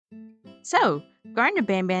So, Garten is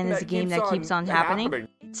a That game that keeps on happening. happening.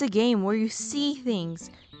 It's a game where you see things,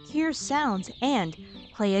 hear sounds, and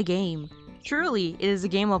play a game. Truly, it is a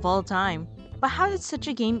game of all time. But how did such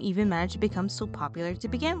a game even manage to become so popular to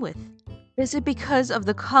begin with? Is it because of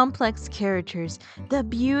the complex characters, the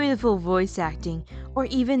beautiful voice acting, or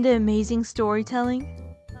even the amazing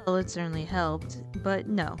storytelling? Well, it certainly helped, but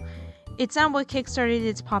no. It's not what kickstarted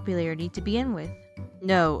its popularity to begin with.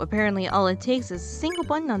 No, apparently all it takes is a single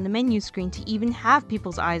button on the menu screen to even have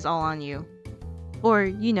people's eyes all on you. Or,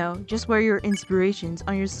 just wear your inspirations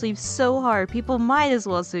on your sleeve so hard people might as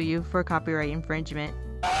well sue you for copyright infringement.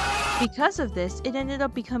 Because of this, it ended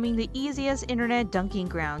up becoming the easiest internet dunking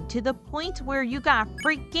ground to the point where you got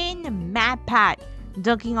freaking MatPat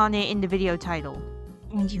dunking on it in the video title.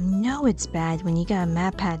 And you know it's bad when you got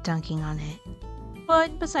MatPat dunking on it.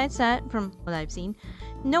 But besides that, from what I've seen,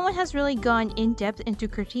 no one has really gone in depth into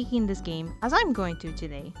critiquing this game as I'm going to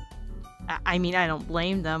today. I mean, I don't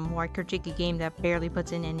blame them. Why critique a game that barely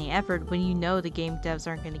puts in any effort when you know the game devs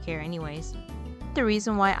aren't going to care anyways? The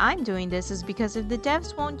reason why I'm doing this is because if the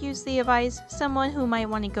devs won't use the advice, someone who might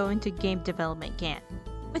want to go into game development can't.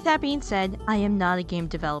 With that being said, I am not a game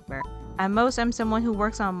developer. At most, I'm someone who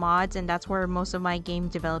works on mods, and that's where most of my game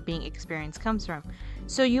developing experience comes from.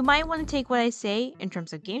 So you might want to take what I say, in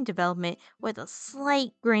terms of game development, with a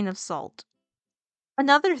slight grain of salt.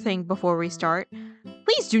 Another thing before we start,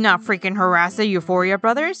 please do not freaking harass the Euphoria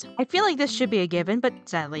brothers. I feel like this should be a given, but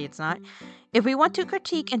sadly it's not. If we want to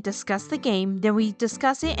critique and discuss the game, then we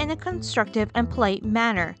discuss it in a constructive and polite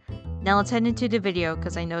manner. Now let's head into the video,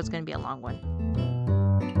 because I know it's going to be a long one.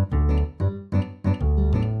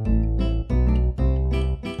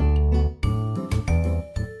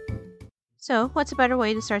 So, what's a better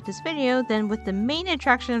way to start this video than with the main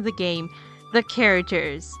attraction of the game, the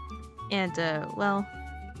characters. And, well,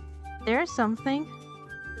 they're something.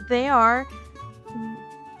 They are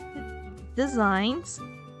designs.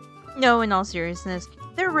 No, in all seriousness,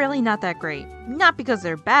 they're really not that great. Not because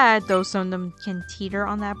they're bad, though some of them can teeter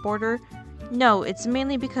on that border. No, it's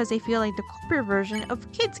mainly because they feel like the corporate version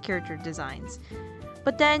of kids' character designs.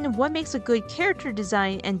 But then, what makes a good character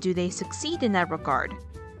design, and do they succeed in that regard?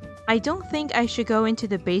 I don't think I should go into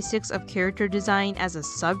the basics of character design as a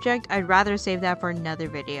subject. I'd rather save that for another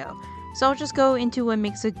video. So I'll just go into what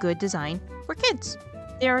makes a good design for kids.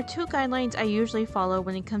 There are two guidelines I usually follow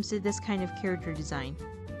when it comes to this kind of character design.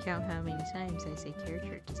 Count how many times I say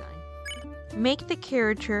character design. Make the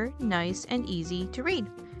character nice and easy to read.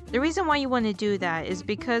 The reason why you want to do that is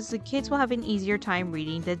because the kids will have an easier time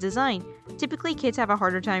reading the design. Typically, kids have a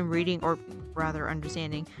harder time reading, or rather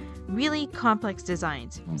understanding, really complex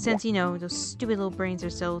designs, since, those stupid little brains are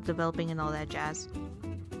still developing and all that jazz.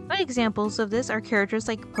 Good examples of this are characters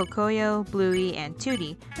like Pocoyo, Bluey, and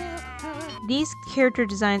Tooty. These character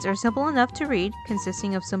designs are simple enough to read,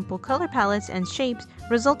 consisting of simple color palettes and shapes,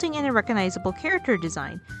 resulting in a recognizable character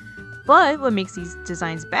design. But what makes these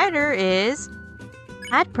designs better is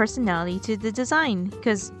add personality to the design,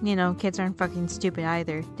 because, kids aren't fucking stupid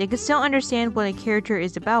either. They can still understand what a character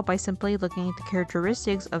is about by simply looking at the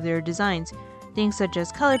characteristics of their designs. Things such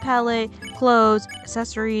as color palette, clothes,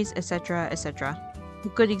 accessories, etc., etc. A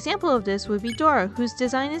good example of this would be Dora, whose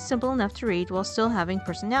design is simple enough to read while still having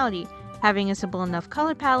personality, having a simple enough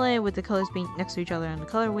color palette with the colors being next to each other on the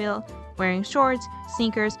color wheel, wearing shorts,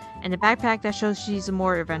 sneakers, and a backpack that shows she's a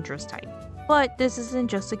more adventurous type. But this isn't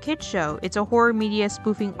just a kids show, it's a horror media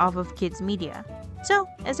spoofing off of kids media. So,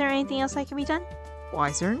 is there anything else that can be done?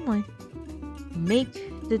 Why, certainly.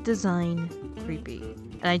 Make the design creepy.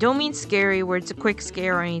 And I don't mean scary where it's a quick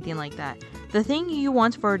scare or anything like that. The thing you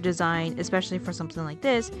want for a design, especially for something like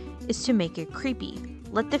this, is to make it creepy.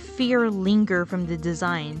 Let the fear linger from the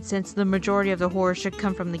design, since the majority of the horror should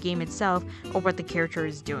come from the game itself or what the character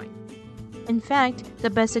is doing. In fact, the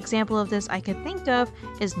best example of this I could think of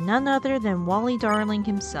is none other than Wally Darling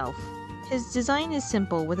himself. His design is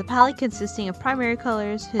simple, with a palette consisting of primary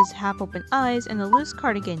colors, his half-open eyes, and a loose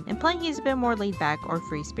cardigan, implying he's a bit more laid-back or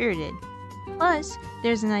free-spirited. Plus,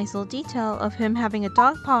 there's a nice little detail of him having a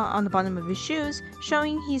dog paw on the bottom of his shoes,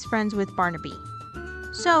 showing he's friends with Barnaby.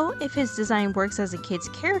 So, if his design works as a kid's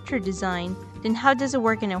character design, then how does it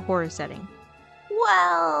work in a horror setting?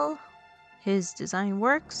 Well, his design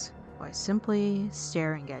works by simply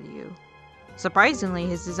staring at you. Surprisingly,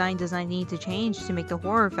 his design does not need to change to make the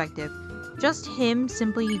horror effective. Just him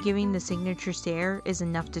simply giving the signature stare is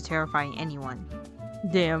enough to terrify anyone.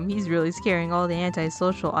 Damn, he's really scaring all the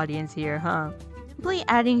antisocial audience here, huh? Simply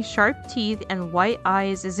adding sharp teeth and white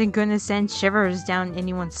eyes isn't gonna send shivers down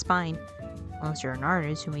anyone's spine. Unless you're an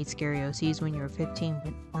artist who made scary OCs when you were 15,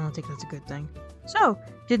 but I don't think that's a good thing. So,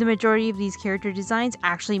 did the majority of these character designs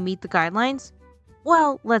actually meet the guidelines?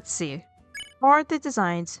 Well, let's see. Are the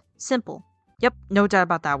designs simple? Yep, no doubt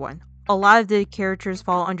about that one. A lot of the characters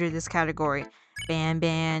fall under this category. Ban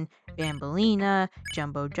Ban, Bambolina,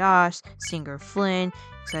 Jumbo Josh, Singer Flynn,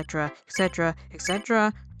 etc., etc.,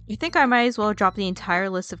 etc. You think I might as well drop the entire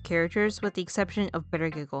list of characters with the exception of Bitter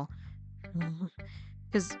Giggle.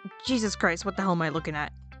 Because, Jesus Christ, what the hell am I looking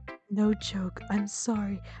at? No joke, I'm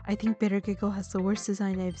sorry. I think Bitter Giggle has the worst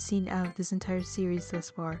design I've seen out of this entire series thus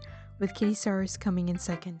far, with Kitty Saurus coming in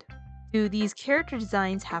second. Do these character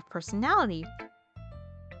designs have personality?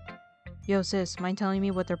 Yo sis, mind telling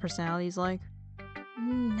me what their personality is like? I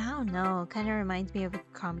don't know, kinda reminds me of a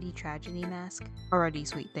comedy tragedy mask. Alrighty,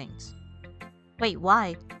 sweet, thanks. Wait,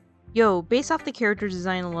 why? Yo, based off the character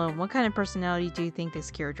design alone, what kind of personality do you think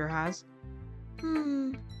this character has?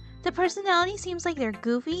 The personality seems like they're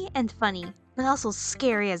goofy and funny, but also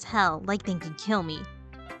scary as hell, like they can kill me.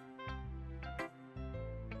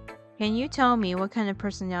 Can you tell me what kind of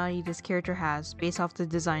personality this character has, based off the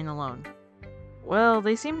design alone? Well,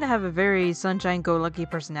 they seem to have a very sunshine-go-lucky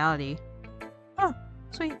personality. Oh,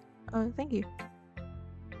 sweet. Thank you.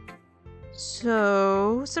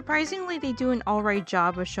 So, surprisingly, they do an alright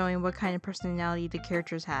job of showing what kind of personality the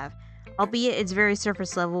characters have, albeit it's very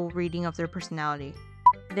surface-level reading of their personality.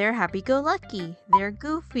 They're happy-go-lucky, they're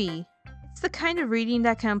goofy. It's the kind of reading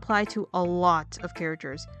that can apply to a lot of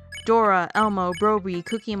characters. Dora, Elmo, Broby,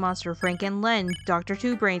 Cookie Monster, Frank and Len, Dr.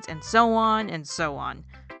 Two Brains, and so on and so on.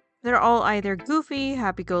 They're all either goofy,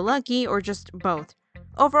 happy-go-lucky, or just both.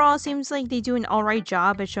 Overall, it seems like they do an alright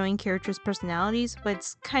job at showing characters' personalities, but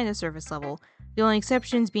it's kinda surface level. The only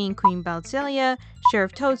exceptions being Queen Balcelia,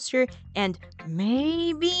 Sheriff Toadster, and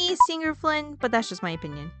maybe Singer Flynn, but that's just my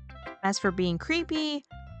opinion. As for being creepy,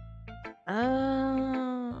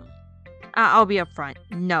 I'll be upfront,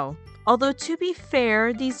 no. Although to be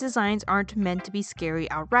fair, these designs aren't meant to be scary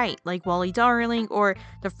outright, like Wally Darling or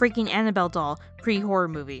the freaking Annabelle doll pre-horror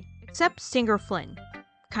movie. Except Singer Flynn.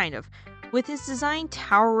 Kind of. With his design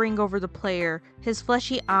towering over the player, his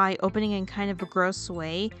fleshy eye opening in kind of a gross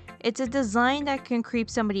way, it's a design that can creep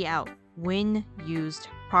somebody out, when used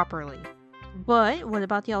properly. But what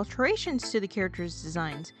about the alterations to the characters'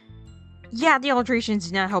 designs? Yeah, the alterations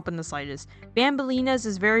do not help in the slightest. Bambolina's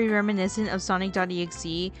is very reminiscent of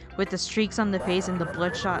Sonic.exe, with the streaks on the face and the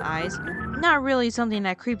bloodshot eyes. Not really something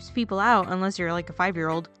that creeps people out unless you're like a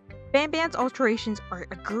 5-year-old. Banban's alterations are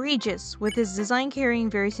egregious, with his design carrying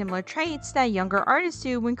very similar traits that younger artists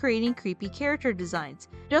do when creating creepy character designs.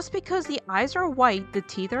 Just because the eyes are white, the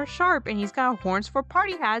teeth are sharp, and he's got horns for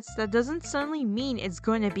party hats, that doesn't suddenly mean it's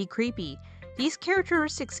going to be creepy. These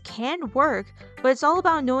characteristics can work, but it's all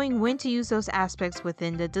about knowing when to use those aspects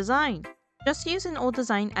within the design. Just to use an old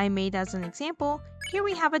design I made as an example, here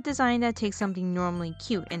we have a design that takes something normally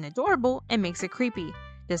cute and adorable and makes it creepy.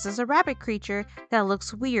 This is a rabbit creature that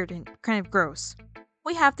looks weird and kind of gross.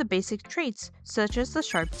 We have the basic traits, such as the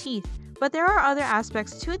sharp teeth, but there are other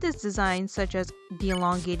aspects to this design, such as the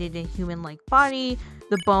elongated and human-like body,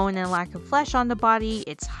 the bone and lack of flesh on the body,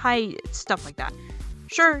 its height, stuff like that.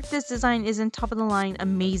 Sure, this design isn't top-of-the-line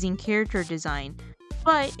amazing character design,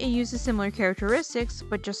 but it uses similar characteristics,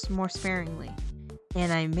 but just more sparingly.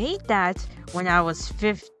 And I made that when I was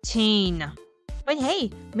 15. But hey,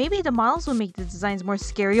 maybe the models will make the designs more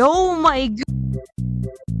scary. Oh my god!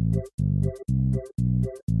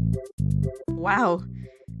 Wow.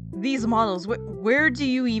 These models, where do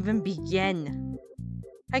you even begin?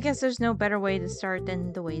 I guess there's no better way to start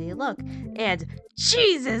than the way they look. And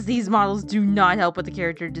Jesus, these models do not help with the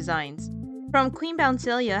character designs. From Queen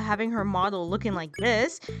Bouncelia having her model looking like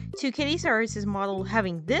this, to Kitty Saurus' model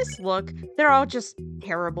having this look, they're all just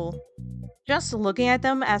terrible. Just looking at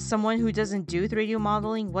them as someone who doesn't do 3D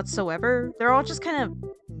modeling whatsoever, they're all just kind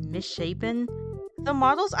of misshapen. The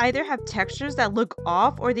models either have textures that look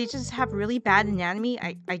off or they just have really bad anatomy,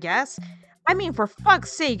 I guess. I mean, for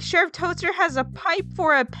fuck's sake, Sheriff Toadster has a pipe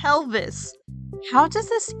for a pelvis. How does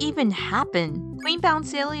this even happen? Queen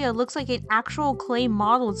Bouncelia looks like an actual clay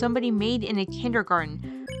model somebody made in a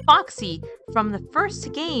kindergarten. Foxy, from the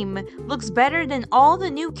first game, looks better than all the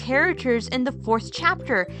new characters in the 4th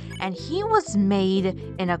chapter, and he was made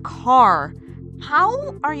in a car.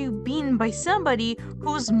 How are you beaten by somebody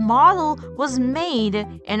whose model was made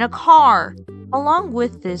in a car? Along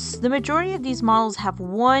with this, the majority of these models have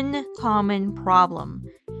one common problem.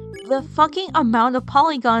 The fucking amount of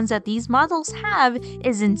polygons that these models have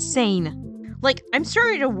is insane. Like, I'm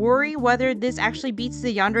starting to worry whether this actually beats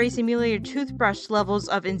the Yandere Simulator toothbrush levels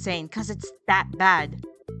of insane, cause it's that bad.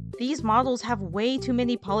 These models have way too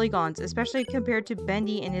many polygons, especially compared to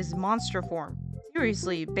Bendy in his monster form.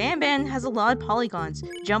 Seriously, Ban has a lot of polygons.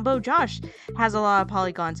 Jumbo Josh has a lot of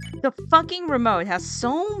polygons. The fucking remote has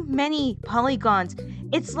so many polygons.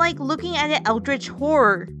 It's like looking at an eldritch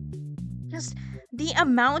horror. Just the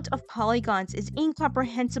amount of polygons is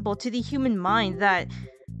incomprehensible to the human mind that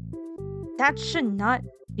should not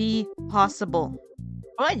be possible.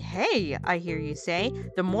 But hey, I hear you say,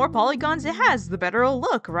 the more polygons it has, the better it'll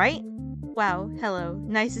look, right? Wow, hello.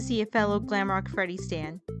 Nice to see a fellow Glamrock Freddy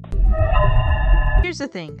stan. Here's the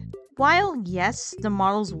thing. While, yes, the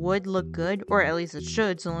models would look good, or at least it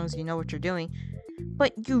should, so long as you know what you're doing,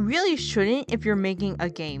 but you really shouldn't if you're making a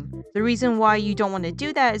game. The reason why you don't want to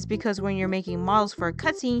do that is because when you're making models for a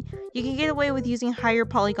cutscene, you can get away with using higher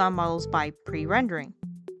polygon models by pre-rendering.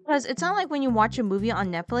 Because it's not like when you watch a movie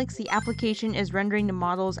on Netflix, the application is rendering the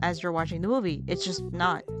models as you're watching the movie. It's just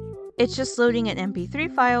not. It's just loading an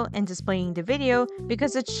MP3 file and displaying the video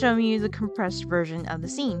because it's showing you the compressed version of the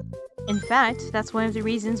scene. In fact, that's one of the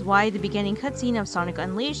reasons why the beginning cutscene of Sonic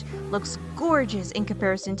Unleashed looks gorgeous in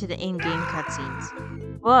comparison to the in-game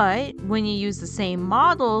cutscenes. But when you use the same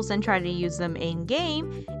models and try to use them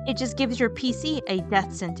in-game, it just gives your PC a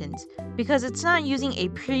death sentence, because it's not using a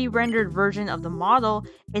pre-rendered version of the model,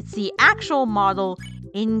 it's the actual model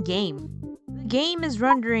in-game. The game is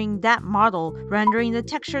rendering that model, rendering the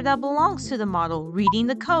texture that belongs to the model, reading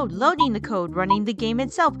the code, loading the code, running the game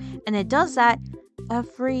itself, and it does that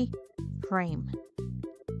every frame.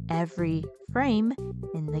 Every frame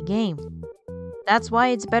in the game. That's why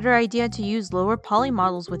it's a better idea to use lower poly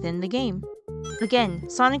models within the game. Again,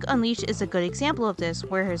 Sonic Unleashed is a good example of this,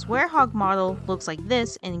 where his Werehog model looks like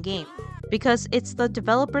this in-game, because it's the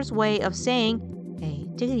developer's way of saying, hey,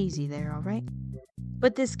 take it easy there, alright?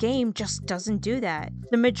 But this game just doesn't do that.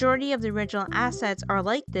 The majority of the original assets are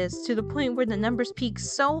like this, to the point where the numbers peak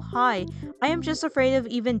so high, I am just afraid of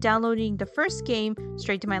even downloading the first game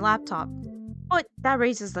straight to my laptop. But that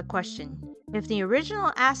raises the question, if the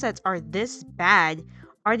original assets are this bad,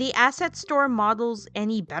 are the asset store models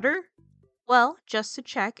any better? Well, just to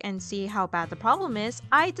check and see how bad the problem is,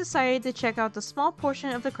 I decided to check out the small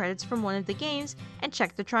portion of the credits from one of the games and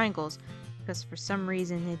check the triangles, because for some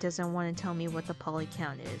reason it doesn't want to tell me what the poly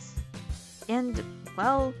count is. And,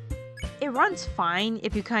 well, it runs fine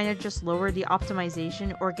if you kind of just lower the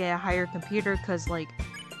optimization or get a higher computer, because, like,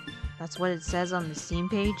 that's what it says on the Steam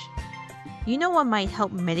page. You know what might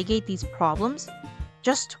help mitigate these problems?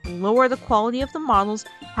 Just lower the quality of the models,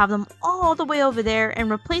 have them all the way over there,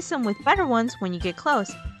 and replace them with better ones when you get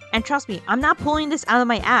close. And trust me, I'm not pulling this out of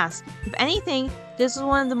my ass. If anything, this is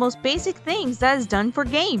one of the most basic things that is done for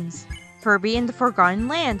games. Kirby and the Forgotten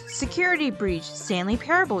Land, Security Breach, Stanley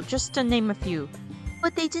Parable, just to name a few.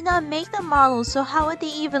 But they did not make the models, so how would they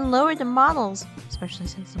even lower the models? Especially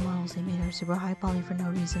since the models they made are super high poly for no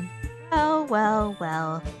reason. Oh,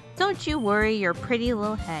 well. Don't you worry your pretty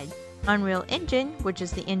little head. Unreal Engine, which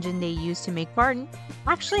is the engine they use to make Garten,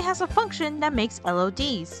 actually has a function that makes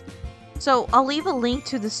LODs. So I'll leave a link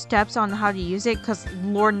to the steps on how to use it, because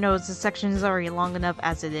Lord knows the section is already long enough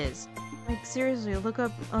as it is. Like, seriously, look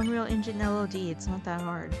up Unreal Engine LOD, it's not that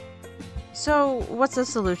hard. So, what's the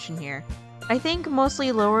solution here? I think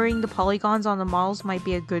mostly lowering the polygons on the models might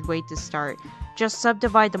be a good way to start. Just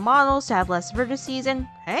subdivide the models to have less vertices and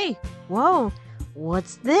hey, whoa,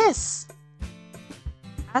 what's this?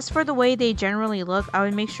 As for the way they generally look, I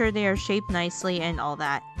would make sure they are shaped nicely and all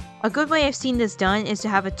that. A good way I've seen this done is to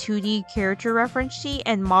have a 2D character reference sheet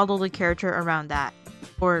and model the character around that.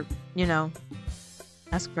 Or, you know,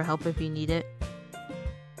 ask for help if you need it.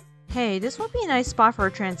 Hey, this would be a nice spot for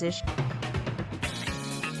a transition.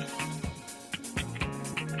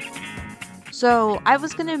 So, I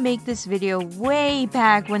was gonna make this video way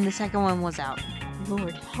back when the second one was out.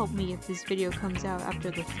 Lord, help me if this video comes out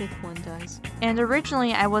after the 5th one does. And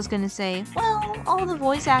originally I was gonna say, well, all the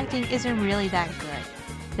voice acting isn't really that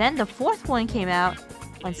good. Then the 4th one came out,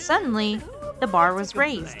 and suddenly, the bar was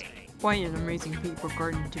raised. Quite an amazing feat for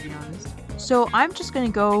Garten, to be honest. So I'm just gonna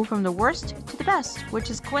go from the worst to the best,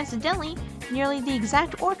 which is coincidentally nearly the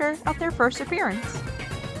exact order of their first appearance.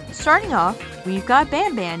 Starting off, we've got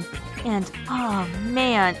Ban, and oh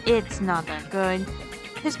man, it's not that good.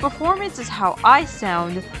 His performance is how I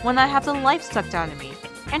sound when I have the life sucked out of me.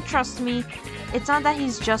 And trust me, it's not that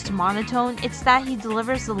he's just monotone, it's that he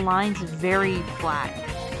delivers the lines very flat.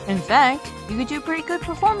 In fact, you could do pretty good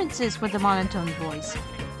performances with a monotone voice.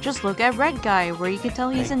 Just look at Red Guy, where you can tell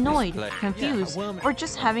he's annoyed, confused, or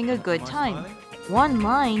just having a good time. One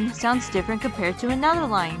line sounds different compared to another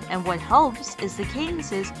line, and what helps is the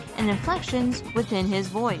cadences and inflections within his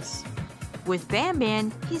voice. With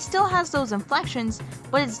Ban, he still has those inflections,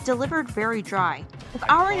 but it's delivered very dry. If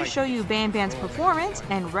I were to show you Ban Ban's performance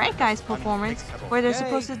and Red Guy's performance, where they're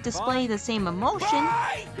supposed to display the same emotion,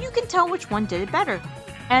 you can tell which one did it better.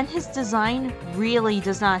 And his design really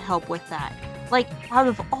does not help with that. Like, out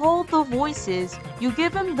of all the voices, you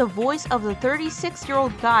give him the voice of the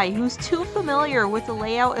 36-year-old guy who's too familiar with the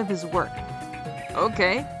layout of his work.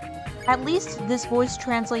 Okay. At least this voice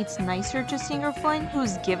translates nicer to Singer Flynn,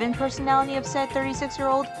 who's given personality of said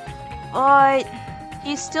 36-year-old, but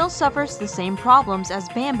he still suffers the same problems as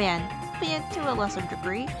Ban Ban, albeit to a lesser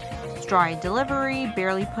degree. Dry delivery,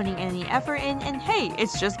 barely putting any effort in, and hey,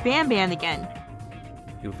 it's just Ban Ban again.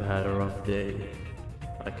 You've had a rough day.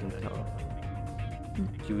 I can tell.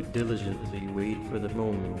 You diligently wait for the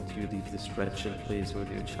moment you leave this wretched place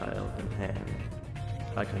with your child in hand.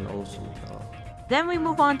 I can also tell. Then we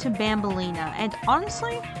move on to Bambolina, and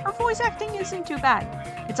honestly, her voice acting isn't too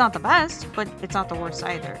bad. It's not the best, but it's not the worst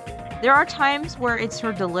either. There are times where it's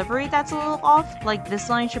her delivery that's a little off, like this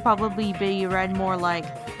line should probably be read more like,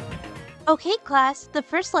 "Okay class, the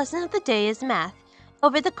first lesson of the day is math.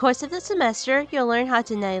 Over the course of the semester, you'll learn how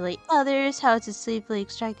to annihilate others, how to safely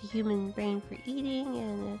extract the human brain for eating,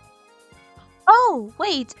 and Oh,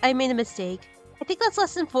 wait, I made a mistake. I think that's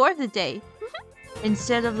lesson 4 of the day."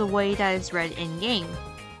 instead of the way that is read in-game.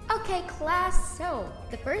 Okay class, so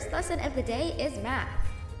the first lesson of the day is math.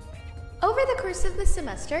 Over the course of the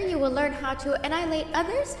semester, you will learn how to annihilate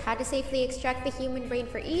others, how to safely extract the human brain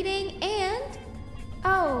for eating, and...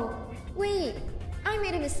 Oh, wait, I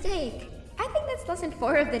made a mistake. I think that's lesson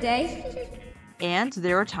 4 of the day. And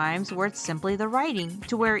there are times where it's simply the writing,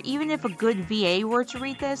 to where even if a good VA were to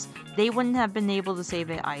read this, they wouldn't have been able to save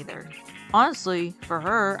it either. Honestly, for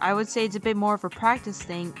her, I would say it's a bit more of a practice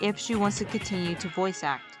thing if she wants to continue to voice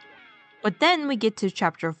act. But then we get to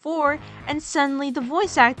chapter 4, and suddenly the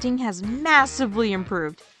voice acting has massively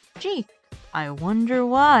improved. Gee, I wonder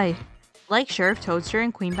why. Like Sheriff Toadster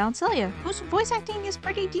and Queen Bouncelia, whose voice acting is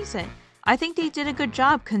pretty decent. I think they did a good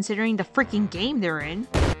job considering the freaking game they're in.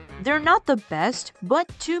 They're not the best, but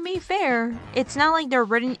to be fair, it's not like they're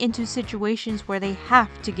written into situations where they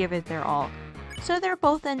have to give it their all. So they're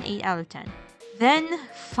both an 8 out of 10. Then,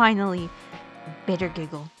 finally, Bitter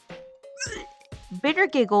Giggle. Bitter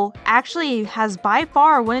Giggle actually has by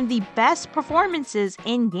far one of the best performances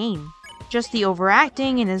in-game. Just the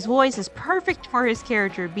overacting in his voice is perfect for his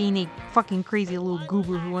character being a fucking crazy little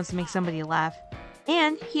goober who wants to make somebody laugh.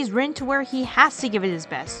 And he's written to where he has to give it his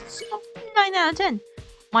best, so 9 out of 10.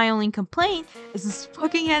 My only complaint is this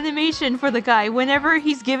fucking animation for the guy whenever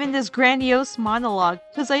he's given this grandiose monologue,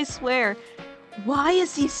 because I swear, why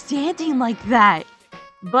is he standing like that?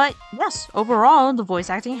 But yes, overall, the voice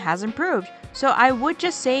acting has improved, so I would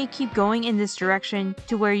just say keep going in this direction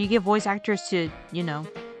to where you get voice actors to, you know,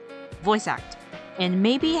 voice act. And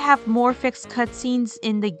maybe have more fixed cutscenes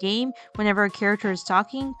in the game whenever a character is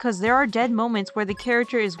talking, because there are dead moments where the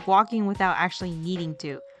character is walking without actually needing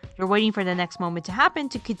to. You're waiting for the next moment to happen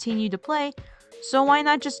to continue to play, so why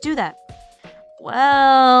not just do that?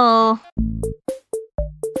 Well...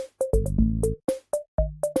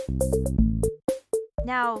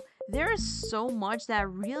 Now, there is so much that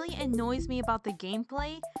really annoys me about the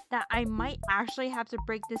gameplay that I might actually have to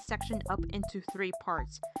break this section up into 3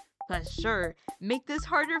 parts. But sure, make this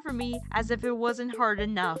harder for me as if it wasn't hard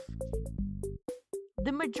enough.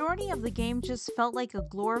 The majority of the game just felt like a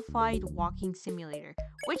glorified walking simulator,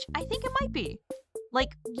 which I think it might be.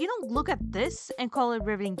 Like, you don't look at this and call it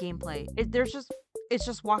riveting gameplay. It's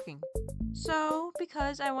just walking. So,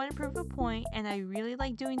 because I want to prove a point and I really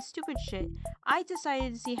like doing stupid shit, I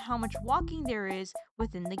decided to see how much walking there is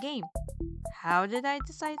within the game. How did I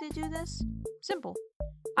decide to do this? Simple.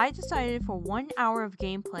 I decided for 1 hour of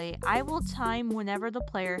gameplay, I will time whenever the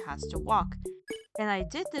player has to walk. And I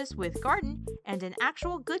did this with Garten and an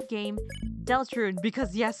actual good game, Deltarune,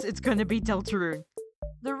 because yes, it's gonna be Deltarune.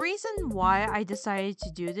 The reason why I decided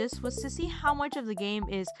to do this was to see how much of the game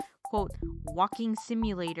is, quote, walking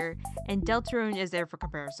simulator, and Deltarune is there for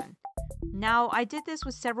comparison. Now, I did this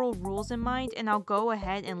with several rules in mind, and I'll go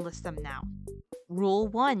ahead and list them now. Rule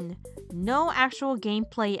 1. No actual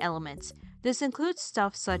gameplay elements. This includes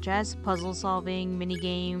stuff such as puzzle solving,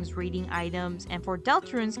 minigames, reading items, and for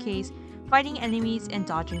Deltarune's case, fighting enemies and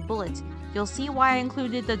dodging bullets. You'll see why I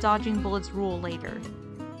included the dodging bullets rule later.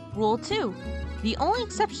 Rule 2. The only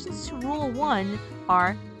exceptions to Rule 1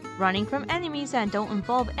 are running from enemies that don't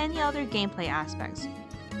involve any other gameplay aspects.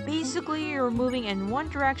 Basically, you're moving in one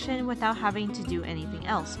direction without having to do anything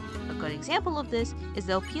else. A good example of this is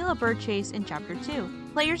the Opila bird chase in Chapter 2.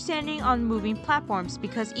 Players standing on moving platforms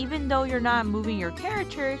because even though you're not moving your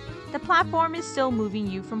character, the platform is still moving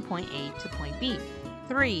you from point A to point B.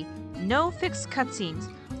 3. No fixed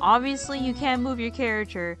cutscenes. Obviously, you can't move your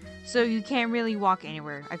character, so you can't really walk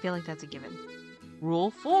anywhere. I feel like that's a given. Rule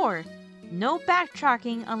 4. No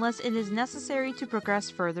backtracking unless it is necessary to progress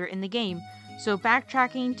further in the game. So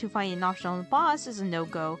backtracking to fight an optional boss is a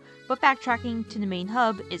no-go, but backtracking to the main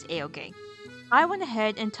hub is a-okay. I went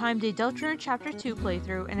ahead and timed a Deltarune Chapter 2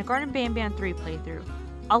 playthrough and a Garten Banban 3 playthrough.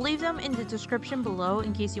 I'll leave them in the description below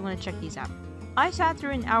in case you want to check these out. I sat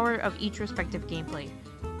through an hour of each respective gameplay.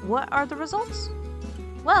 What are the results?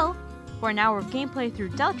 Well, for an hour of gameplay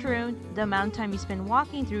through Deltarune, the amount of time you spend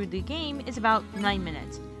walking through the game is about 9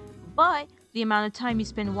 minutes. But the amount of time you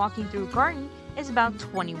spend walking through Garten is about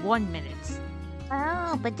 21 minutes.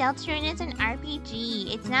 Oh, but Deltarune is an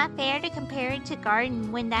RPG. It's not fair to compare it to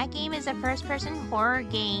Garten when that game is a first-person horror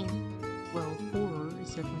game. Well, horror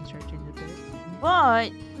is definitely stretching a bit.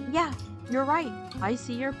 But, yeah, you're right. I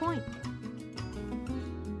see your point.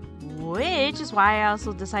 Which is why I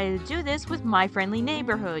also decided to do this with My Friendly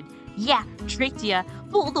Neighborhood. Yeah, tricked ya.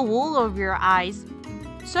 Pull the wool over your eyes.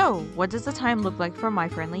 So, what does the time look like for My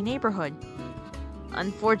Friendly Neighborhood?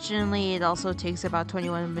 Unfortunately, it also takes about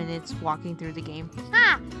 21 minutes walking through the game.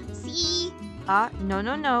 Ha! See?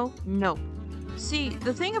 No. See,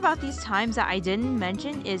 the thing about these times that I didn't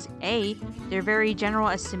mention is A, they're very general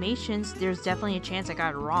estimations, there's definitely a chance I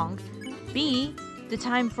got it wrong. B, the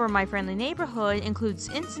time for My Friendly Neighborhood includes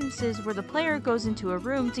instances where the player goes into a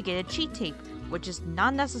room to get a cheat tape, which is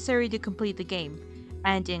not necessary to complete the game.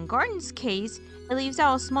 And in Garten's case, it leaves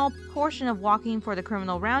out a small portion of walking for the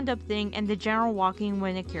criminal roundup thing and the general walking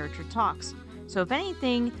when a character talks. So if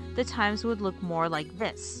anything, the times would look more like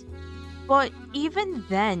this. But even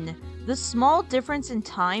then, the small difference in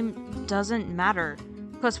time doesn't matter.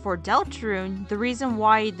 Because for Deltarune, the reason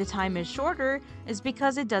why the time is shorter is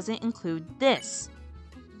because it doesn't include this.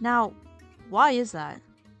 Now, why is that?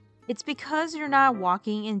 It's because you're not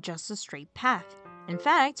walking in just a straight path. In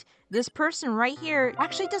fact, this person right here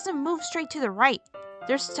actually doesn't move straight to the right.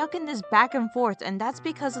 They're stuck in this back and forth, and that's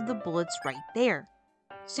because of the bullets right there.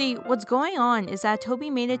 See, what's going on is that Toby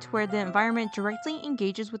made it to where the environment directly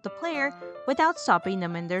engages with the player without stopping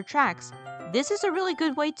them in their tracks. This is a really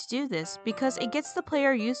good way to do this because it gets the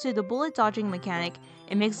player used to the bullet dodging mechanic,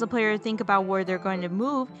 it makes the player think about where they're going to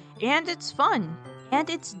move, and it's fun. And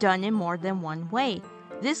it's done in more than one way.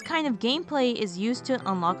 This kind of gameplay is used to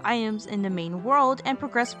unlock items in the main world and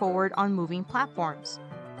progress forward on moving platforms.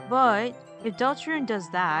 But if Deltarune does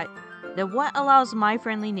that, then what allows My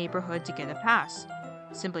Friendly Neighborhood to get a pass?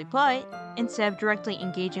 Simply put, instead of directly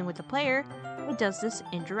engaging with the player, it does this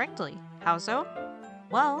indirectly. How so?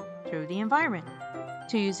 Well, through the environment.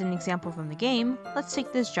 To use an example from the game, let's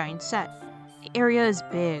take this giant set. The area is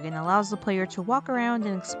big and allows the player to walk around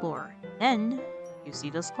and explore. Then, you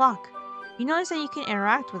see this clock. You notice that you can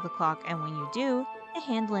interact with the clock, and when you do, a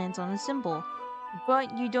hand lands on the symbol.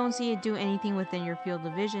 But you don't see it do anything within your field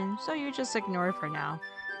of vision, so you just ignore it for now.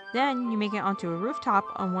 Then, you make it onto a rooftop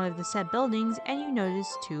on one of the set buildings, and you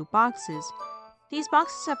notice 2 boxes. These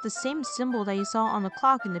boxes have the same symbol that you saw on the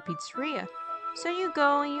clock in the pizzeria. So you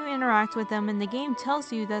go and you interact with them, and the game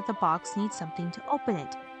tells you that the box needs something to open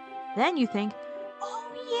it. Then you think,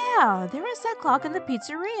 oh yeah, there is that clock in the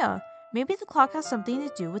pizzeria. Maybe the clock has something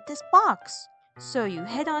to do with this box. So you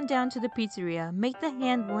head on down to the pizzeria, make the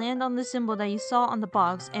hand land on the symbol that you saw on the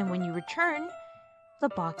box, and when you return, the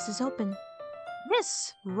box is open.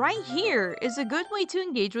 This, right here, is a good way to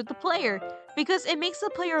engage with the player, because it makes the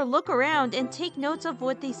player look around and take notes of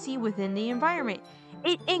what they see within the environment.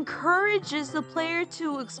 It encourages the player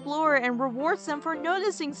to explore and rewards them for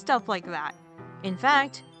noticing stuff like that. In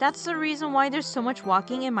fact, that's the reason why there's so much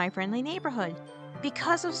walking in My Friendly Neighborhood.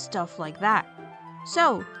 Because of stuff like that.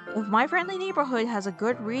 So, if My Friendly Neighborhood has a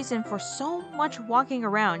good reason for so much walking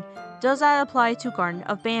around, does that apply to Garten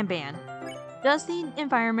of Banban? Does the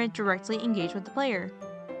environment directly engage with the player?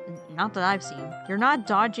 Not that I've seen. You're not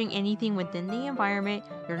dodging anything within the environment,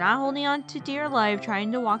 you're not holding on to dear life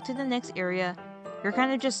trying to walk to the next area, you're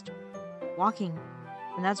kind of just walking.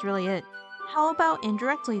 And that's really it. How about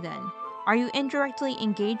indirectly then? Are you indirectly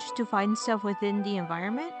engaged to find stuff within the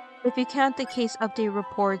environment? If you count the case update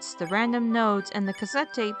reports, the random notes, and the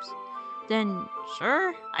cassette tapes, then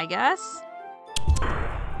sure, I guess.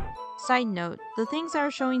 Side note, the things that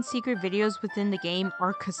are showing secret videos within the game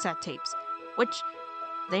are cassette tapes, which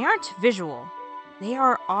they aren't visual, they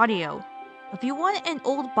are audio. If you want an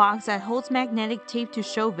old box that holds magnetic tape to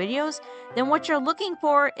show videos, then what you're looking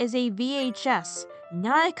for is a VHS,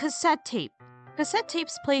 not a cassette tape. Cassette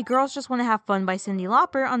tapes play Girls Just Want to Have Fun by Cyndi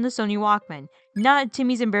Lauper on the Sony Walkman, not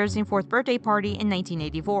Timmy's Embarrassing 4th Birthday Party in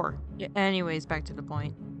 1984. Anyways, back to the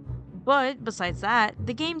point. But besides that,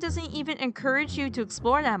 the game doesn't even encourage you to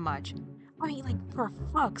explore that much. Right, like, for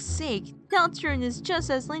fuck's sake, Deltarune is just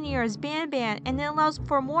as linear as Banban, and it allows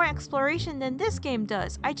for more exploration than this game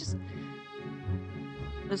does.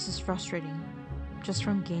 This is frustrating, just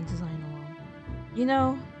from game design alone. You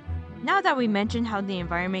know, now that we mentioned how the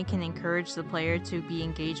environment can encourage the player to be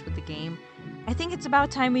engaged with the game, I think it's about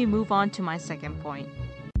time we move on to my second point.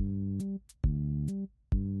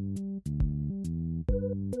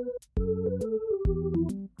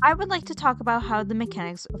 I would like to talk about how the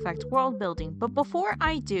mechanics affect world building, but before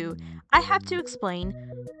I do, I have to explain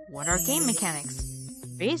what are game mechanics.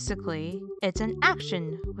 Basically, it's an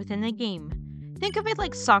action within a game. Think of it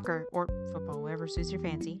like soccer, or football, whatever suits your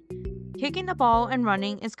fancy. Kicking the ball and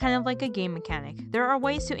running is kind of like a game mechanic. There are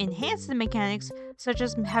ways to enhance the mechanics, such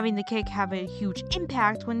as having the kick have a huge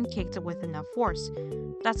impact when kicked with enough force.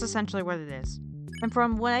 That's essentially what it is. And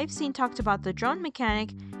from what I've seen talked about the drone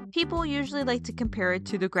mechanic, people usually like to compare it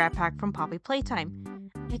to the grab pack from Poppy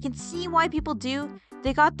Playtime. I can see why people do.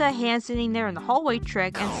 They got the hand sitting there in the hallway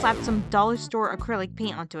trick and slapped some dollar store acrylic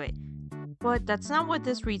paint onto it. But that's not what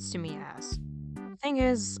this reads to me as. The thing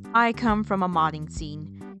is, I come from a modding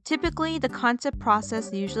scene. Typically, the concept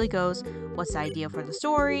process usually goes, what's the idea for the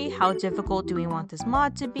story? How difficult do we want this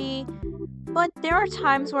mod to be? But there are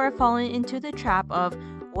times where I've fallen into the trap of,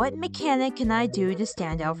 what mechanic can I do to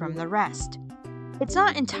stand out from the rest? It's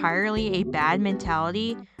not entirely a bad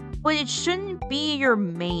mentality, but it shouldn't be your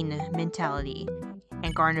main mentality.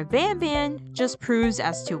 And Garten of Banban just proves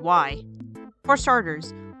as to why. For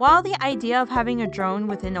starters, while the idea of having a drone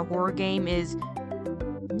within a horror game is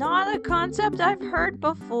not a concept I've heard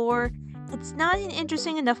before, it's not an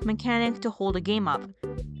interesting enough mechanic to hold a game up.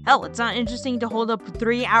 Hell, it's not interesting to hold up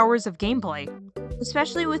 3 hours of gameplay.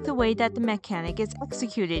 Especially with the way that the mechanic is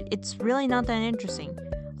executed, it's really not that interesting.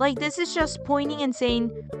 Like, this is just pointing and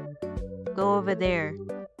saying, go over there.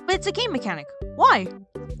 But it's a game mechanic. Why?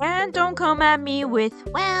 And don't come at me with,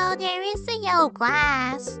 Well, there is the yellow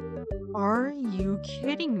glass. are you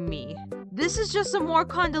kidding me? This is just a more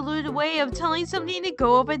convoluted way of telling something to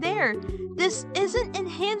go over there. This isn't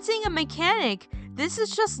enhancing a mechanic. This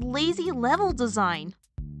is just lazy level design.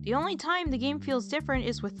 The only time the game feels different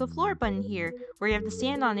is with the floor button here, where you have to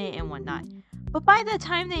stand on it and whatnot. But by the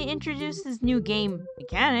time they introduce this new game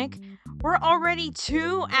mechanic, we're already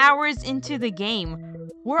 2 hours into the game.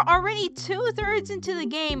 We're already 2/3 into the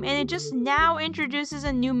game and it just now introduces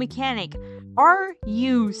a new mechanic. Are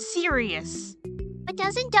you serious? But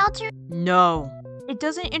doesn't Deltarune... No. It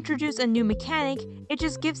doesn't introduce a new mechanic, it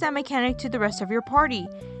just gives that mechanic to the rest of your party.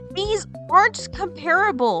 These aren't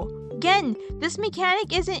comparable. Again, this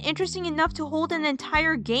mechanic isn't interesting enough to hold an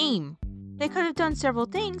entire game. They could have done several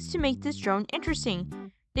things to make this drone interesting.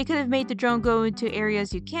 They could have made the drone go into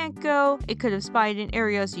areas you can't go, it could have spied in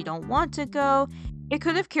areas you don't want to go, it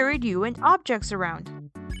could have carried you and objects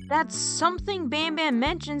around. That's something Banban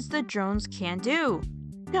mentions the drones can do.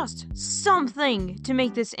 Just something to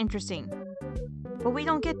make this interesting. But we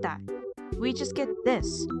don't get that. We just get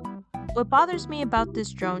this. What bothers me about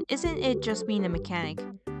this drone isn't it just being a mechanic,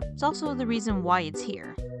 it's also the reason why it's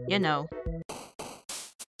here. You know.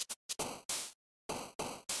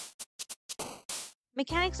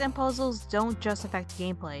 Mechanics and puzzles don't just affect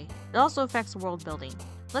gameplay, it also affects world building.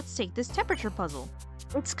 Let's take this temperature puzzle.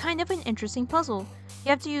 It's kind of an interesting puzzle. You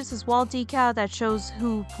have to use this wall decal that shows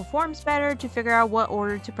who performs better to figure out what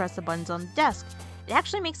order to press the buttons on the desk. It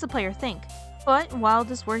actually makes the player think. But while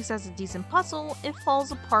this works as a decent puzzle, it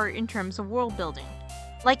falls apart in terms of world building.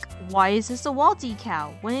 Like, why is this a wall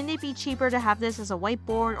decal? Wouldn't it be cheaper to have this as a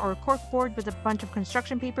whiteboard or a corkboard with a bunch of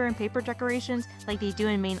construction paper and paper decorations like they do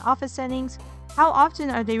in main office settings? How often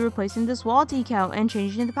are they replacing this wall decal and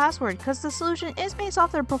changing the password? Because the solution is based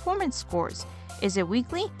off their performance scores. Is it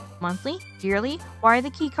weekly, monthly, yearly? Why are the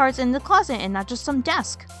keycards in the closet and not just some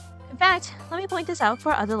desk? In fact, let me point this out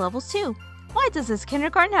for other levels too. Why does this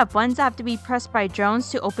kindergarten have buttons that have to be pressed by drones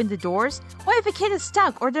to open the doors? What if a kid is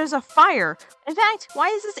stuck or there's a fire? In fact, why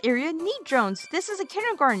does this area need drones? This is a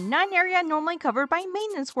kindergarten, not an area normally covered by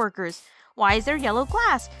maintenance workers. Why is there yellow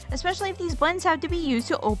glass? Especially if these buttons have to be used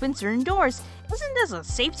to open certain doors. Isn't this a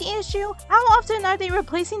safety issue? How often are they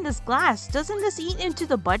replacing this glass? Doesn't this eat into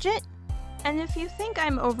the budget? And if you think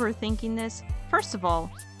I'm overthinking this, first of all,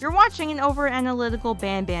 you're watching an over-analytical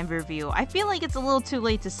Banban review. I feel like it's a little too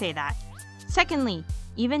late to say that. Secondly,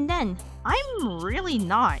 even then, I'm really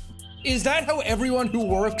not. Is that how everyone who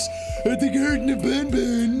works at the Garten of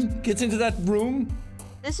Banban gets into that room?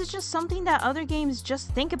 This is just something that other games just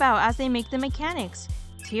think about as they make the mechanics.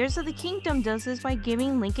 Tears of the Kingdom does this by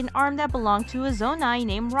giving Link an arm that belonged to a Zonai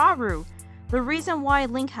named Rauru. The reason why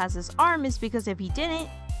Link has this arm is because if he didn't,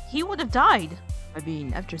 he would have died. I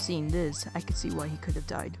mean, after seeing this, I could see why he could have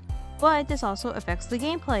died. But this also affects the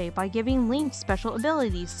gameplay by giving Link special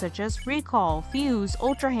abilities such as Recall, Fuse,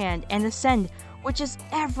 Ultra Hand, and Ascend, which is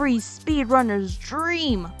every speedrunner's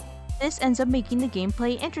dream! This ends up making the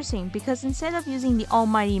gameplay interesting because instead of using the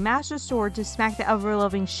almighty Master Sword to smack the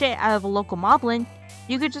ever-loving shit out of a local moblin,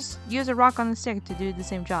 you could just use a rock on the stick to do the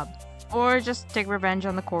same job. Or just take revenge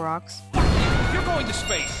on the Koroks. You're going to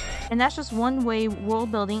space! And that's just one way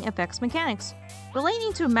world building affects mechanics.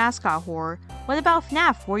 Relating to mascot horror, what about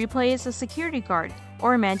FNAF, where you play as a security guard?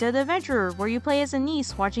 Or Amanda the Adventurer, where you play as a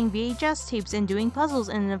niece watching VHS tapes and doing puzzles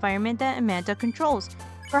in an environment that Amanda controls?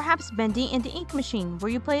 Perhaps Bendy in the Ink Machine,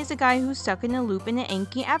 where you play as a guy who's stuck in a loop in an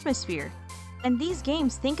inky atmosphere. And these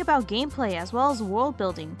games think about gameplay as well as world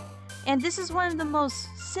building. And this is one of the most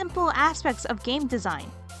simple aspects of game design.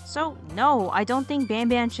 So no, I don't think Ban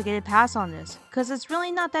Ban should get a pass on this, cause it's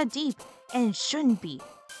really not that deep, and it shouldn't be.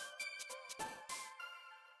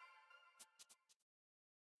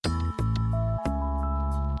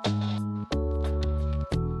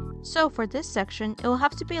 So for this section, it will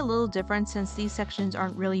have to be a little different since these sections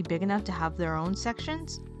aren't really big enough to have their own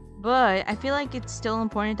sections. But I feel like it's still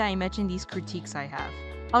important that I mention these critiques I have.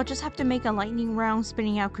 I'll just have to make a lightning round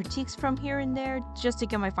spitting out critiques from here and there just to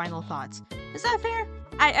get my final thoughts. Is that fair?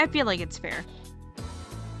 I feel like it's fair.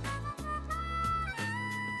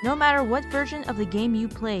 No matter what version of the game you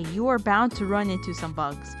play, you are bound to run into some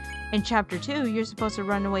bugs. In Chapter 2, you're supposed to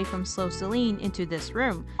run away from Slow Celine into this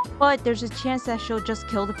room, but there's a chance that she'll just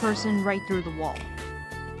kill the person right through the wall.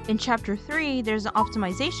 In Chapter 3, there's an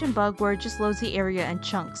optimization bug where it just loads the area in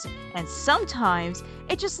chunks, and sometimes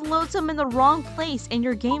it just loads them in the wrong place and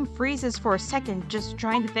your game freezes for a second just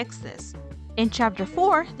trying to fix this. In Chapter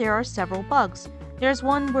 4, there are several bugs. There's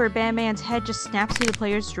one where Ban Ban's head just snaps to the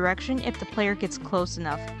player's direction if the player gets close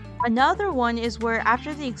enough. Another one is where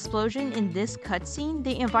after the explosion in this cutscene,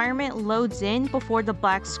 the environment loads in before the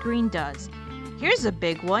black screen does. Here's a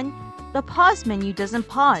big one. The pause menu doesn't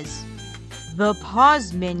pause. The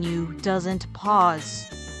pause menu doesn't pause.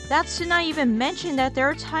 That's to not even mention that there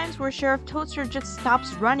are times where Sheriff Toadster just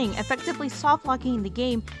stops running, effectively soft-locking the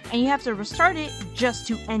game, and you have to restart it just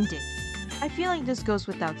to end it. I feel like this goes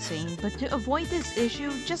without saying, but to avoid this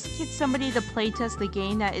issue, just get somebody to playtest the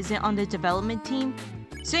game that isn't on the development team.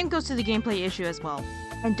 Same goes to the gameplay issue as well.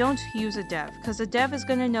 And don't use a dev, because a dev is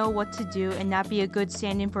gonna know what to do and not be a good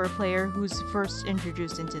stand-in for a player who's first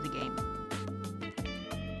introduced into the game.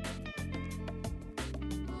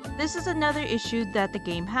 This is another issue that the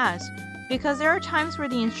game has, because there are times where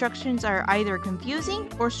the instructions are either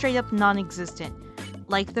confusing or straight up non-existent,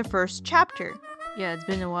 like the first chapter. Yeah, it's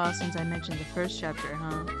been a while since I mentioned the first chapter,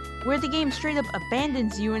 huh? Where the game straight up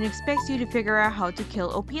abandons you and expects you to figure out how to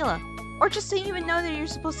kill Opila, or just to even know that you're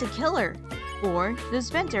supposed to kill her, or this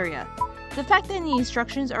vent area. The fact that the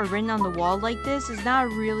instructions are written on the wall like this is not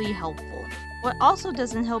really helpful. What also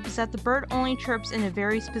doesn't help is that the bird only chirps in a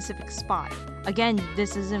very specific spot. Again,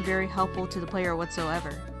 this isn't very helpful to the player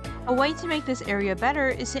whatsoever. A way to make this area better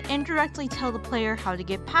is to indirectly tell the player how to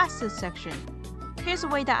get past this section. Here's a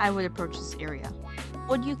way that I would approach this area.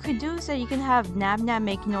 What you could do is that you can have Nab Nab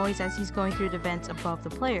make noise as he's going through the vents above the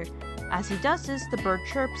player. As he does this, the bird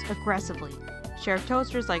chirps aggressively. Sheriff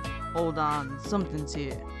Toaster's like, hold on, something's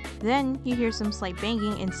here. Then you hear some slight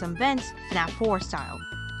banging in some vents, FNAF 4 style.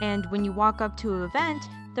 And when you walk up to a vent,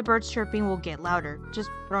 the bird's chirping will get louder, just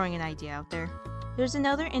throwing an idea out there. There's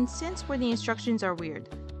another instance where the instructions are weird.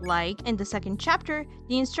 Like, in the second chapter,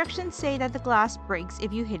 the instructions say that the glass breaks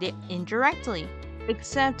if you hit it indirectly.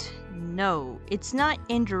 Except, no, it's not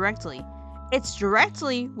indirectly. It's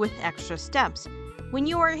directly with extra steps. When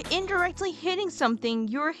you are indirectly hitting something,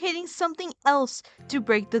 you're hitting something else to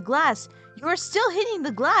break the glass. You're still hitting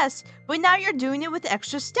the glass, but now you're doing it with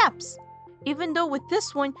extra steps. Even though with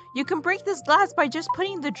this one, you can break this glass by just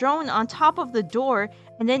putting the drone on top of the door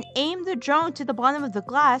and then aim the drone to the bottom of the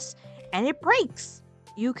glass, and it breaks.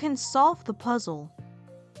 You can solve the puzzle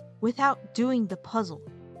without doing the puzzle.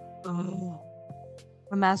 Ugh.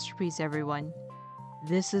 A masterpiece, everyone.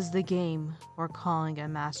 This is the game we're calling a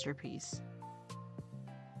masterpiece.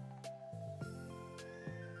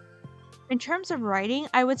 In terms of writing,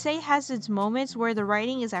 I would say it has its moments where the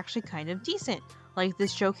writing is actually kind of decent. Like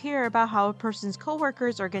this joke here about how a person's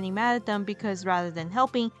coworkers are getting mad at them because rather than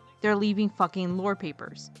helping, they're leaving fucking lore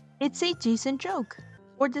papers. It's a decent joke.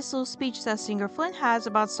 Or this little speech that Singer Flynn has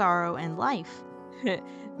about sorrow and life.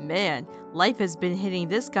 Man, life has been hitting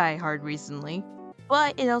this guy hard recently.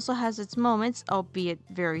 But it also has its moments, albeit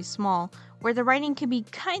very small, where the writing can be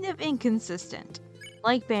kind of inconsistent.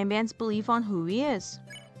 Like Ban Ban's belief on who he is.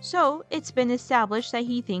 So, it's been established that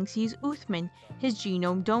he thinks he's Uthman, his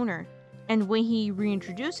genome donor. And when he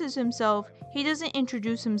reintroduces himself, he doesn't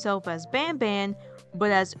introduce himself as Ban Ban,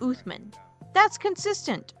 but as Uthman. That's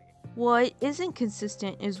consistent. What isn't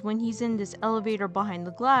consistent is when he's in this elevator behind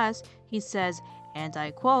the glass, he says, and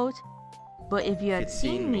I quote, "But if you had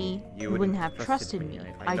seen me, you wouldn't have trusted me.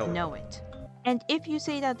 I'd know it." And if you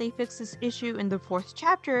say that they fixed this issue in the 4th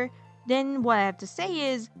chapter, then what I have to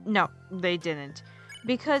say is, no, they didn't.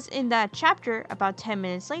 Because in that chapter, about 10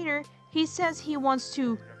 minutes later, he says he wants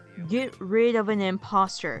to get rid of an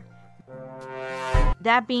imposter.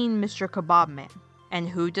 That being Mr. Kebab Man. And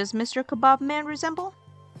who does Mr. Kebab Man resemble?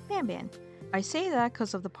 Ban Ban. I say that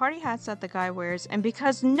because of the party hats that the guy wears, and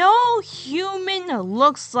because no human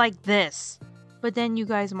looks like this. But then you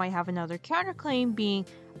guys might have another counterclaim being,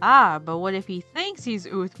 but what if he thinks he's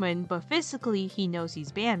Uthman, but physically he knows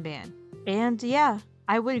he's Ban Ban? And yeah,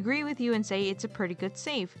 I would agree with you and say it's a pretty good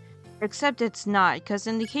save. Except it's not, because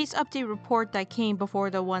in the case update report that came before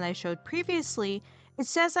the one I showed previously, it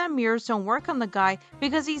says that mirrors don't work on the guy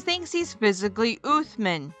because he thinks he's physically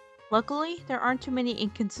Uthman. Luckily, there aren't too many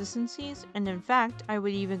inconsistencies, and in fact, I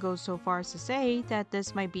would even go so far as to say that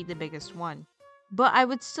this might be the biggest one. But I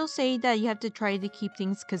would still say that you have to try to keep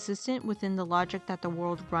things consistent within the logic that the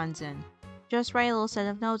world runs in. Just write a little set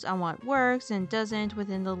of notes on what works and doesn't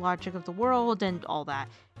within the logic of the world and all that.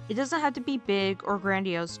 It doesn't have to be big or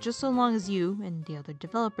grandiose, just so long as you and the other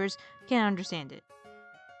developers can understand it.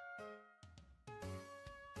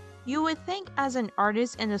 You would think as an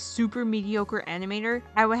artist and a super mediocre animator,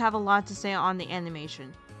 I would have a lot to say on the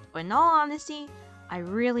animation. But in all honesty, I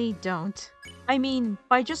really don't. I mean,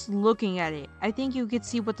 by just looking at it, I think you could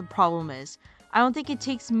see what the problem is. I don't think it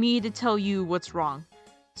takes me to tell you what's wrong.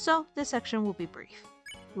 So, this section will be brief.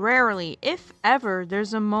 Rarely, if ever,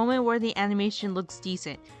 there's a moment where the animation looks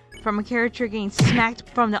decent. From a character getting smacked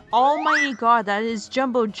from the almighty god that is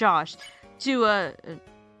Jumbo Josh, to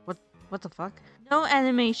what the fuck? No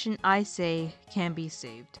animation, I say, can be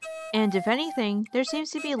saved. And if anything, there seems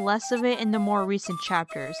to be less of it in the more recent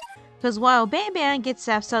chapters. Cause while Ban Ban gets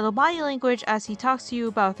that subtle body language as he talks to you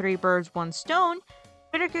about 3 birds, 1 stone,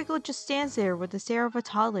 Bitter Giggle just stands there with the stare of a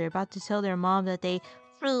toddler about to tell their mom that they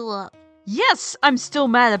threw up. Yes, I'm still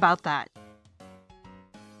mad about that.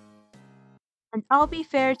 And I'll be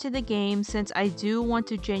fair to the game since I do want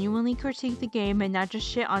to genuinely critique the game and not just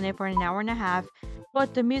shit on it for an hour and a half,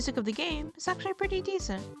 but the music of the game is actually pretty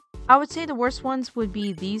decent. I would say the worst ones would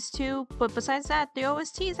be these two, but besides that, the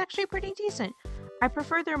OST is actually pretty decent. I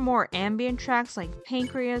prefer their more ambient tracks like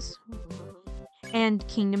Pancreas and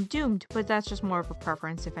Kingdom Doomed, but that's just more of a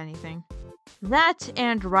preference if anything. That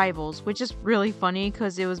and Rivals, which is really funny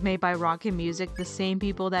because it was made by Rocket Music, the same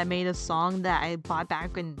people that made a song that I bought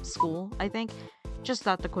back in school, I think. Just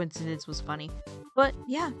thought the coincidence was funny. But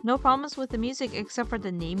yeah, no problems with the music except for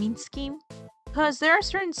the naming scheme. Because there are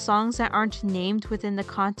certain songs that aren't named within the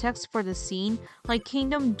context for the scene, like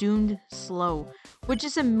Kingdom Doomed Slow, which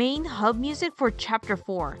is the main hub music for Chapter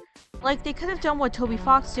 4. Like, they could have done what Toby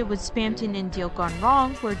Fox did with Spamton in Deal Gone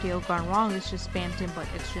Wrong, where Deal Gone Wrong is just Spamton but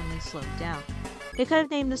extremely slowed down. They could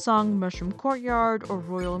have named the song Mushroom Courtyard or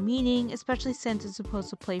Royal Meaning, especially since it's supposed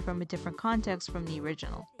to play from a different context from the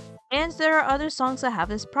original. And there are other songs that have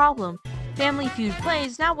this problem. Family Feud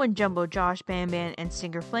plays not when Jumbo Josh, Ban Ban, and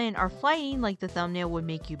Singer Flynn are fighting like the thumbnail would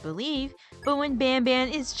make you believe, but when Ban Ban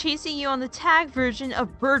is chasing you on the tag version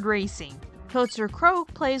of Bird Racing. Toadster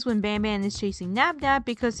Croak plays when Ban Ban is chasing Nab Nab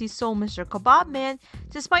because he stole Mr. Kebab Man,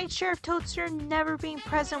 despite Sheriff Toadster never being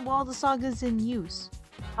present while the song is in use.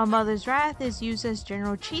 A Mother's Wrath is used as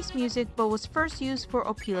general chase music but was first used for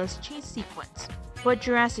Opila's chase sequence. But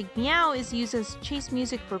Jurassic Meow is used as chase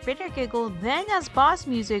music for Bitter Giggle, then as boss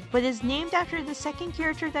music, but is named after the second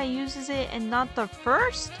character that uses it and not the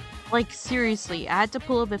first? Like, seriously, I had to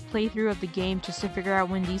pull up a playthrough of the game just to figure out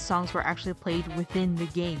when these songs were actually played within the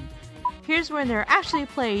game. Here's when they're actually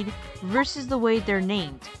played versus the way they're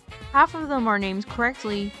named. Half of them are named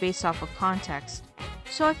correctly based off of context.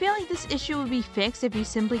 So I feel like this issue would be fixed if you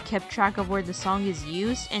simply kept track of where the song is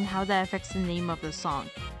used and how that affects the name of the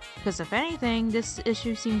song. Because if anything, this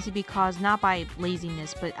issue seems to be caused not by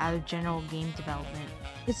laziness but out of general game development.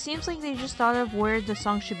 It seems like they just thought of where the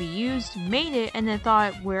song should be used, made it, and then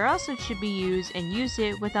thought where else it should be used and used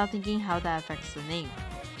it without thinking how that affects the name.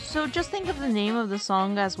 So just think of the name of the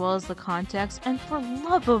song as well as the context, and for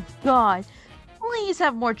love of God, please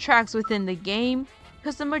have more tracks within the game,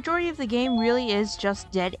 because the majority of the game really is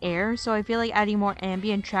just dead air, so I feel like adding more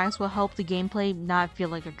ambient tracks will help the gameplay not feel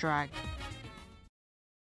like a drag.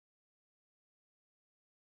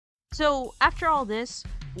 So after all this,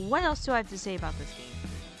 what else do I have to say about this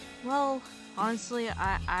game? Well, honestly,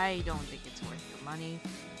 I don't think it's worth your money.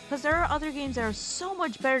 Because there are other games that are so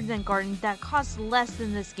much better than Garten that cost less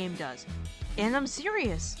than this game does. And I'm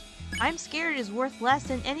serious. I'm Scared is worth less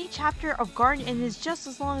than any chapter of Garten and is just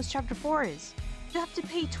as long as chapter 4 is. You have to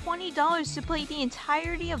pay $20 to play the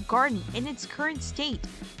entirety of Garten in its current state.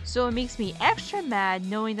 So it makes me extra mad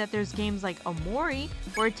knowing that there's games like Omori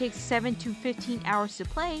where it takes 7 to 15 hours to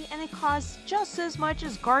play and it costs just as much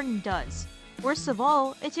as Garten does. Worst of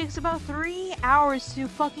all, it takes about 3 hours to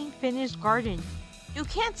fucking finish Garten. You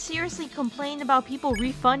can't seriously complain about people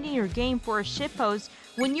refunding your game for a shitpost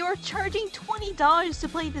when you're charging $20 to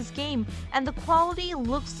play this game and the quality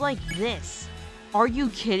looks like this. Are you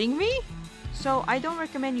kidding me? So I don't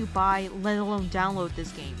recommend you buy, let alone download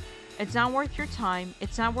this game. It's not worth your time,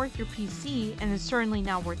 it's not worth your PC, and it's certainly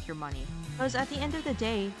not worth your money. Because at the end of the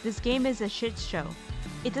day, this game is a shit show.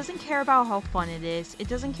 It doesn't care about how fun it is, it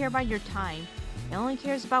doesn't care about your time, it only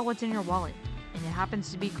cares about what's in your wallet, and it happens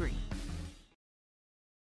to be green.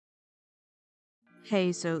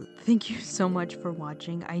 Hey, so thank you so much for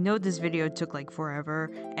watching. I know this video took like forever,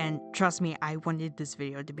 and trust me, I wanted this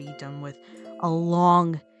video to be done with a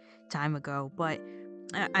long time ago, but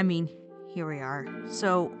I mean, here we are.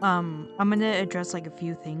 So, I'm gonna address like a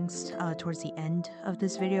few things towards the end of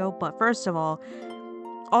this video, but first of all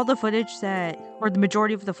the footage or the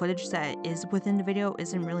majority of the footage that is within the video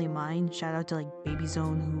isn't really mine. Shout out to like Baby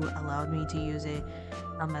Zone who allowed me to use it,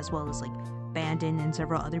 as well as like Bandon and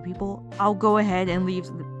several other people. I'll go ahead and leave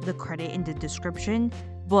the credit in the description,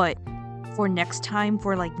 but for next time,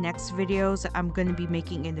 for like next videos I'm gonna be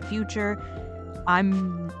making in the future,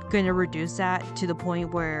 I'm gonna reduce that to the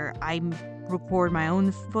point where I record my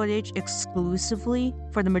own footage exclusively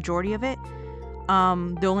for the majority of it.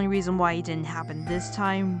 The only reason why it didn't happen this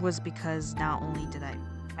time was because not only did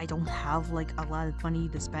I don't have like a lot of money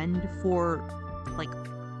to spend for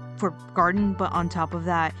Garten, but on top of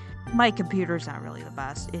that, my computer's not really the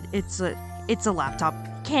best. It's a laptop.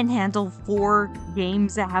 Can't handle 4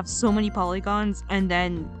 games that have so many polygons and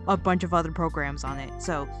then a bunch of other programs on it.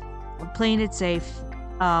 So I'm playing it safe.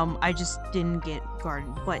 I just didn't get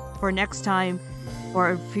Garten. But for next time,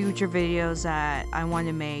 or future videos that I want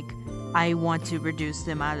to make, I want to reduce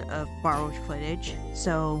the amount of borrowed footage.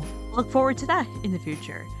 So look forward to that in the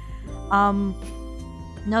future.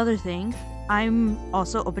 Another thing, I'm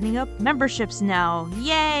also opening up memberships now.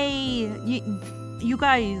 Yay! You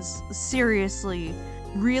guys seriously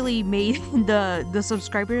really made the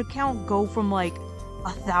subscriber count go from like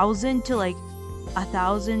 1,000 to like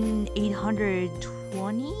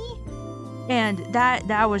 1,820, and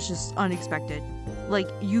that was just unexpected. Like,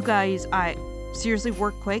 you guys, I seriously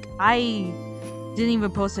worked quick. I didn't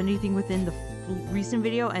even post anything within the recent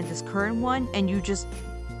video and this current one, and you just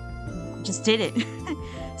did it.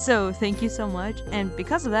 So thank you so much, and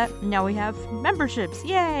because of that, now we have memberships.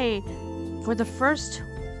 Yay! For the first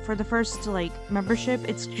like membership,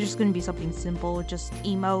 it's just gonna be something simple, just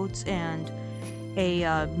emotes and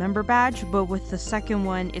a member badge. But with the second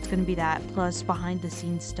one, it's gonna be that plus behind the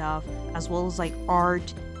scenes stuff, as well as like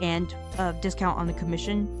art and discount on the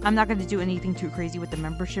commission. I'm not gonna do anything too crazy with the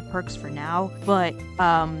membership perks for now, but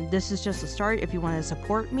this is just a start. If you want to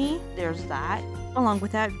support me, there's that. Along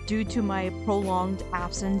with that, due to my prolonged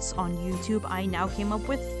absence on YouTube, I now came up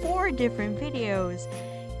with 4 different videos.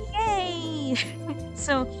 Yay!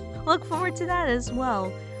 So look forward to that as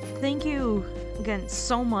well. Thank you again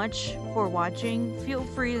so much for watching. Feel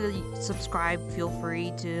free to subscribe. Feel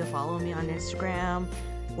free to follow me on Instagram,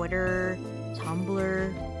 Twitter,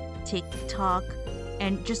 Tumblr, TikTok,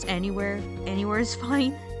 and just anywhere. Anywhere is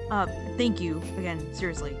fine. Thank you again.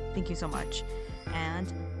 Seriously, thank you so much.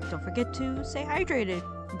 And don't forget to stay hydrated.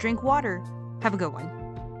 Drink water. Have a good one.